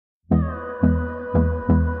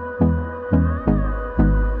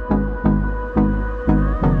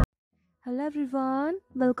Everyone,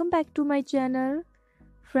 welcome back to my channel.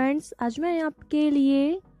 Friends, आज मैं आपके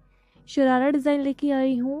लिए शरारा डिज़ाइन लेके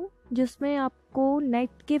आई हूँ जिसमें आपको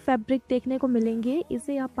नेट के फैब्रिक देखने को मिलेंगे।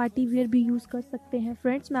 इसे आप पार्टी वेयर भी यूज़ कर सकते हैं।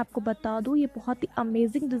 फ्रेंड्स, मैं आपको बता दूँ, ये बहुत ही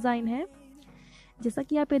अमेजिंग डिज़ाइन है। जैसा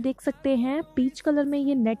कि आप ये देख सकते हैं, पीच कलर में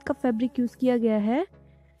ये नेट का फैब्रिक यूज़ किया गया है।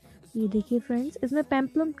 ये देखिए फ्रेंड्स, इसमें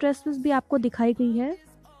पेम्पलम ट्रेसेस भी आपको दिखाई गई है।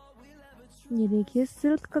 ये देखिए,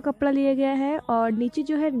 सिल्क का कपड़ा लिया गया है और नीचे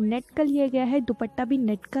जो है नेट का लिया गया है। दुपट्टा भी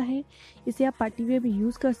नेट का है। इसे आप पार्टी वेयर भी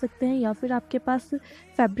यूज़ कर सकते हैं या फिर आपके पास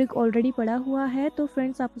फैब्रिक ऑलरेडी पड़ा हुआ है तो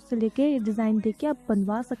फ्रेंड्स आप उससे लेके डिज़ाइन देके आप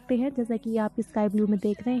बनवा सकते हैं। जैसा कि आप स्काई ब्लू में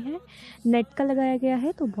देख रहे हैं, नेट का लगाया गया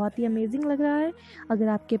है तो बहुत ही अमेजिंग लग रहा है। अगर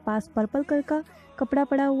आपके पास पर्पल कलर का कपड़ा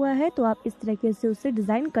पड़ा हुआ है तो आप इस तरीके से उसे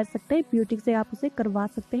डिज़ाइन कर सकते हैं। ब्यूटी से आप उसे करवा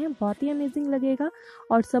सकते हैं, बहुत ही अमेजिंग लगेगा।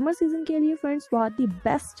 और समर सीजन के लिए फ्रेंड्स बहुत ही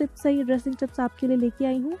बेस्ट टिप्स है, ये ड्रेसिंग टिप्स आपके लिए लेके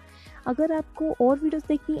आई हूँ। अगर आपको और वीडियोस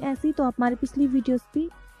देखनी ऐसी तो आप हमारी पिछली वीडियोस भी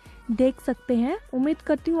देख सकते हैं। उम्मीद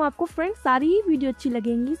करती हूँ आपको फ्रेंड्स सारी ही वीडियो अच्छी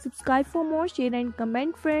लगेंगी। Subscribe for more, share and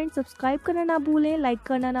comment friends. Subscribe करना ना भूलें, लाइक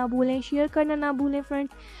करना ना भूलें, शेयर करना ना भूलें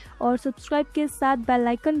फ्रेंड्स। और सब्सक्राइब के साथ बेल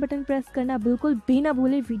आइकन बटन प्रेस करना बिल्कुल भी ना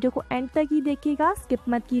भूलें। वीडियो को एंड तक ही देखिएगा, स्किप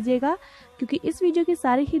मत कीजिएगा, क्योंकि इस वीडियो की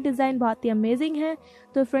सारी ही डिज़ाइन बहुत ही अमेजिंग है।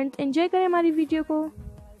 तो फ्रेंड्स, एंजॉय करें हमारी वीडियो को।